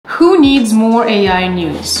Who needs more AI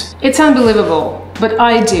news? It's unbelievable, but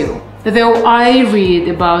I do. Though I read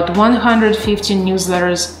about 150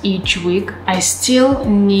 newsletters each week, I still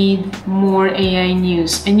need more AI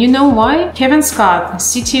news. And you know why? Kevin Scott,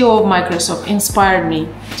 CTO of Microsoft, inspired me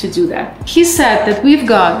to do that. He said that we've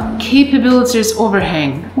got capabilities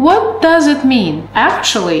overhang. What does it mean?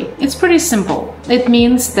 Actually, it's pretty simple. It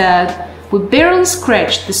means that we barely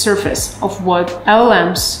scratched the surface of what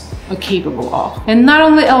LLMs are capable of. And not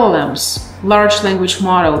only LLMs, large language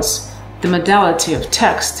models, the modality of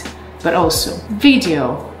text, but also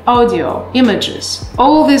video, audio, images.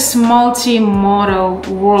 All this multimodal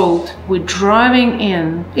world we're driving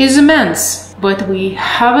in is immense, but we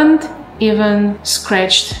haven't even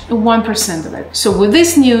scratched 1% of it. So with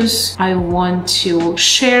this news, I want to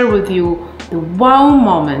share with you the wow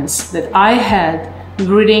moments that I had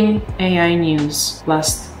reading AI news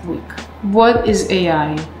last week. What is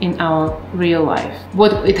AI in our real life?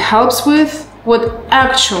 What it helps with? What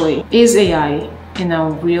actually is AI in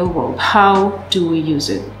our real world? How do we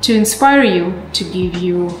use it? To inspire you, to give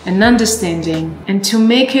you an understanding, and to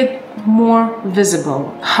make it more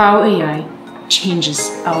visible how AI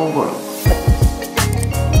changes our world.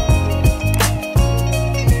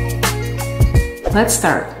 Let's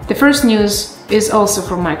start. The first news is also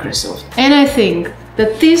from Microsoft. And I think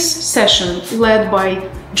that this session, led by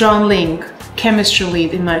John Link, chemistry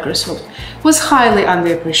lead in Microsoft, was highly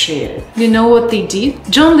underappreciated. You know what they did?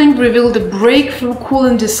 John Link revealed a breakthrough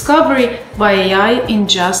coolant discovery by AI in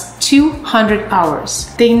just 200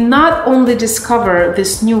 hours. They not only discovered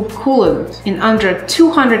this new coolant in under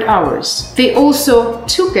 200 hours, they also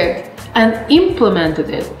took it and implemented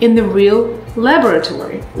it in the real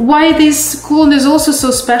laboratory. Why this coolant is also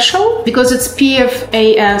so special? Because it's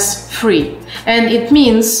PFAS free. And it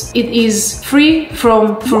means it is free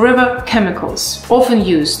from forever chemicals, often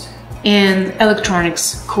used in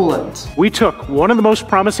electronics coolant. We took one of the most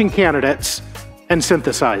promising candidates and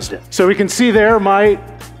synthesized it. So we can see there my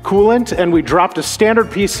coolant, and we dropped a standard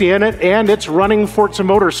PC in it, and it's running Forza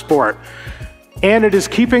Motorsport. And it is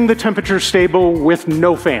keeping the temperature stable with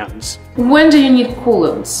no fans. When do you need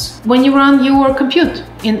coolants? When you run your compute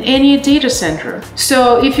in any data center.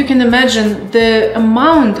 So if you can imagine the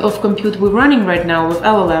amount of compute we're running right now with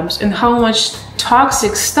LLMs and how much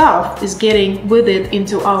toxic stuff is getting with it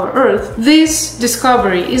into our Earth, this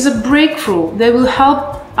discovery is a breakthrough that will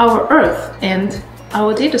help our Earth and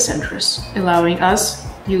our data centers, allowing us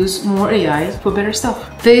use more AI for better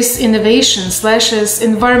stuff. This innovation slashes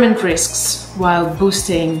environment risks while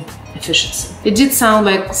boosting efficiency. It did sound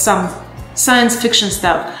like some science fiction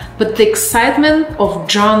stuff, but the excitement of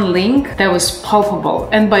John Link, that was palpable.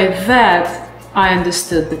 And by that, I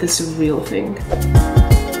understood that it's a real thing.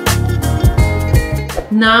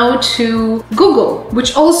 Now to Google,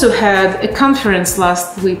 which also had a conference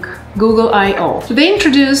last week, Google I/O. They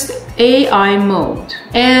introduced AI mode.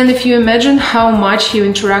 And if you imagine how much you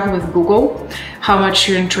interact with Google, how much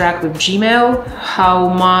you interact with Gmail, how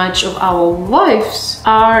much of our lives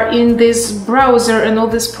are in this browser and all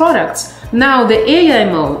these products. Now the AI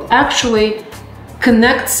mode actually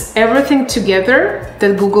connects everything together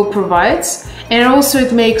that Google provides, and also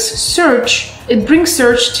it makes search, it brings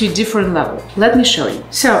search to a different level. Let me show you.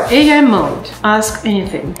 So AI mode, ask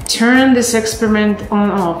anything. Turn this experiment on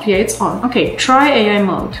off. Yeah, it's on. Okay, try AI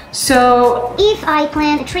mode. So if I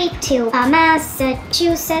plan a trip to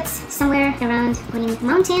Massachusetts, somewhere around Green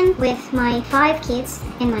Mountain, with my 5 kids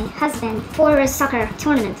and my husband for a soccer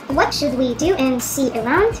tournament, what should we do and see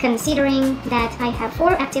around, considering that I have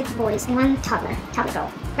 4 active boys and 1 toddler girl,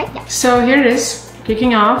 right? Yeah. So here it is.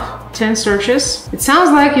 Kicking off 10 searches. It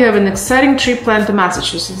sounds like you have an exciting trip planned to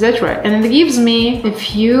Massachusetts, that's right. And it gives me a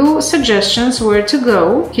few suggestions where to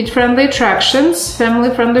go. Kid-friendly attractions,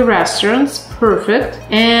 family-friendly restaurants, perfect.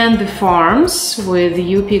 And the farms with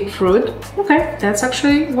you pick fruit. Okay, that's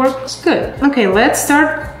actually works good. Okay, let's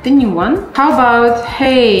start the new one. How about,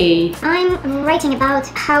 hey, I'm writing about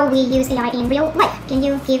how we use AI in real life. Can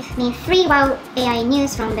you give me 3 wow AI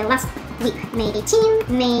news from the last week? May 18,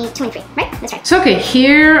 May 23, right? That's right. So okay,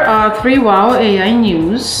 here are 3 wow AI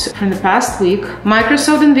news from the past week.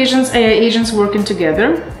 Microsoft envisions AI agents working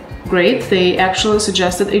together. Great, they actually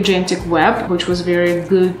suggested agentic web, which was very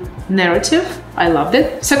good narrative. I loved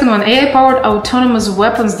it. Second one, AI-powered autonomous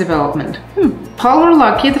weapons development. Palmer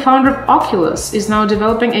Luckey, the founder of Oculus, is now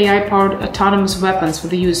developing AI-powered autonomous weapons for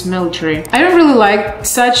the US military. I don't really like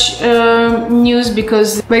such news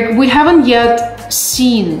because we haven't yet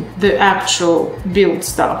seen the actual build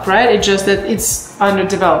stuff, right? It's just that it's under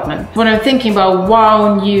development. When I'm thinking about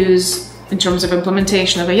wow news in terms of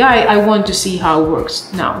implementation of AI, I want to see how it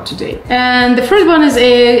works now today. And the first one is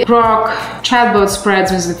a Grok chatbot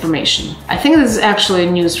spreads misinformation. I think this is actually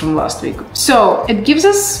news from last week. So it gives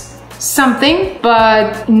us something,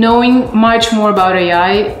 but knowing much more about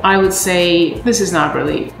AI, I would say this is not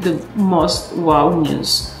really the most wow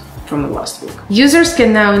news from the last week. Users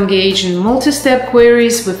can now engage in multi-step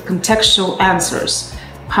queries with contextual answers.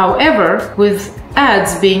 However, with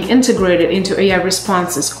ads being integrated into AI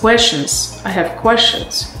responses, questions, I have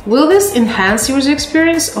questions. Will this enhance user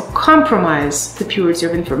experience or compromise the purity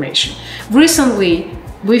of information? Recently,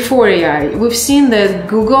 before AI, we've seen that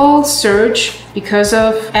Google search, because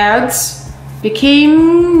of ads,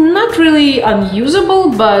 became not really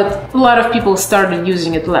unusable, but a lot of people started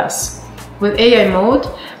using it less. With AI mode,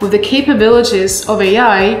 with the capabilities of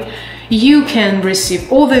AI, you can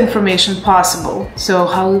receive all the information possible. So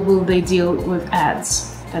how will they deal with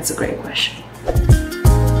ads? That's a great question.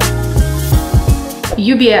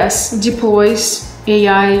 UBS deploys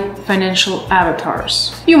AI financial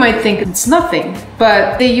avatars. You might think it's nothing,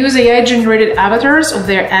 but they use AI-generated avatars of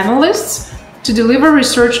their analysts to deliver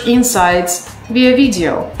research insights via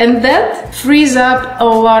video. And that frees up a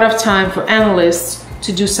lot of time for analysts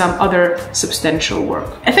to do some other substantial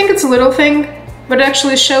work. I think it's a little thing, but it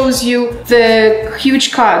actually shows you the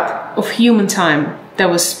huge cut of human time that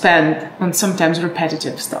was spent on sometimes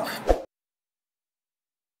repetitive stuff.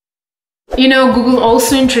 You know, Google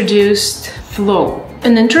also introduced Flow,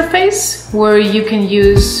 an interface where you can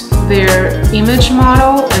use their image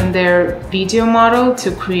model and their video model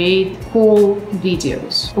to create cool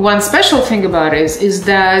videos. One special thing about it is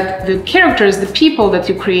that the characters, the people that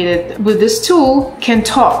you created with this tool can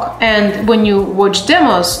talk. And when you watch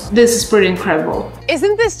demos, this is pretty incredible.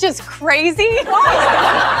 Isn't this just crazy?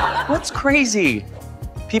 What's crazy?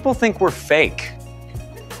 People think we're fake.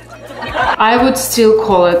 I would still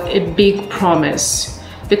call it a big promise.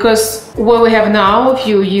 Because what we have now, if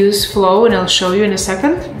you use Flow, and I'll show you in a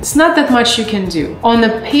second, it's not that much you can do. On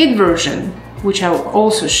the paid version, which I'll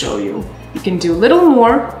also show you, you can do a little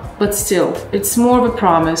more, but still, it's more of a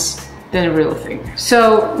promise than a real thing.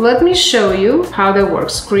 So let me show you how that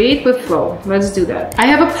works. Create with Flow. Let's do that. I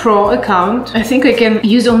have a pro account. I think I can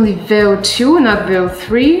use only Veo 2, not Veo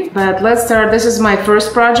 3, but let's start. This is my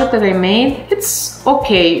first project that I made. It's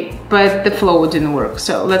okay, but the flow didn't work.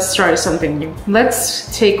 So let's try something new.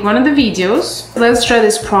 Let's take one of the videos. Let's try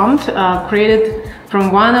this prompt created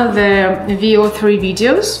from one of the Veo 3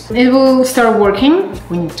 videos. It will start working.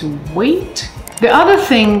 We need to wait. The other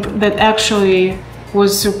thing that actually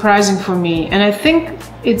was surprising for me, and I think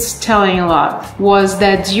it's telling a lot, was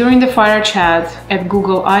that during the fire chat at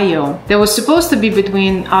Google I.O. that was supposed to be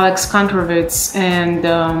between Alex Kontrovitz and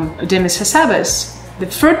Demis Hassabis, the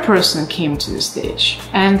third person came to the stage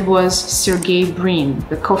and was Sergey Brin,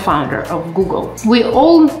 the co-founder of Google. We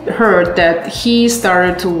all heard that he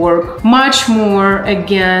started to work much more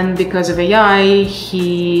again because of AI.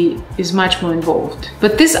 He is much more involved.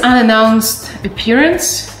 But this unannounced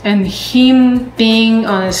appearance and him being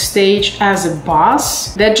on a stage as a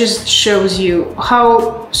boss, that just shows you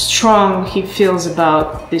how strong he feels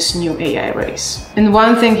about this new AI race. And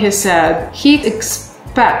one thing he said, he expects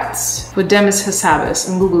for Demis Hassabis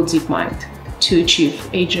and Google DeepMind to achieve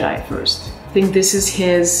AGI first. I think this is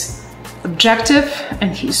his objective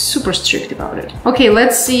and he's super strict about it. Okay,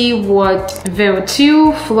 let's see what Veo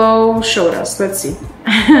 2 Flow showed us. Let's see.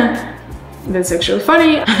 That's actually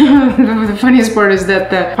funny. The funniest part is that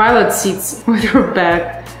the pilot sits with her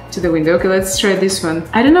back to the window. Okay, let's try this one.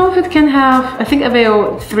 I don't know if it can have, I think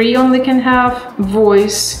Veo 3 only can have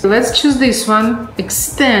voice. Let's choose this one.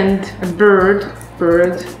 Extend a bird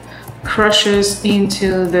crushes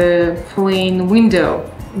into the plane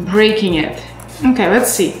window, breaking it. Okay,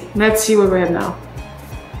 let's see what we have now.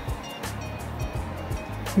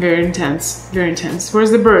 Very intense, very intense.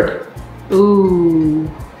 Where's the bird? Ooh.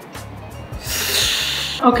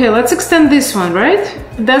 Okay, let's extend this one, right?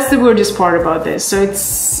 That's the weirdest part about this. So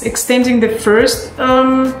it's extending the first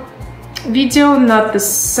video, not the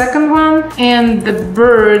second one. And the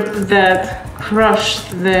bird that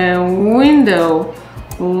crushed the window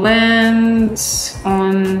lands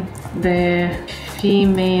on the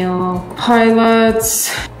female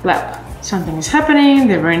pilot's lap. Something is happening,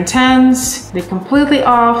 they're very intense, they're completely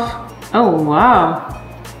off. Oh wow.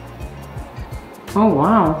 Oh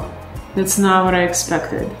wow. That's not what I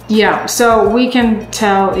expected. Yeah, so we can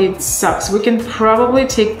tell it sucks. We can probably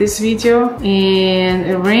take this video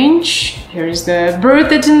and arrange. Here's the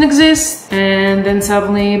bird that didn't exist, and then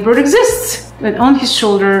suddenly bird exists. But on his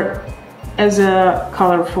shoulder as a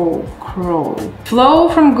colorful crow. Flow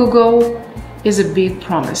from Google is a big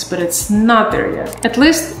promise, but it's not there yet. At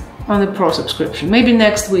least on the Pro subscription. Maybe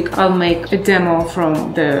next week I'll make a demo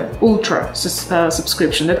from the Ultra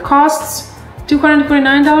subscription that costs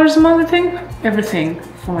 $249 a month, I think. Everything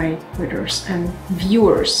for my readers and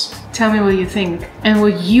viewers. Tell me what you think and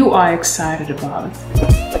what you are excited about.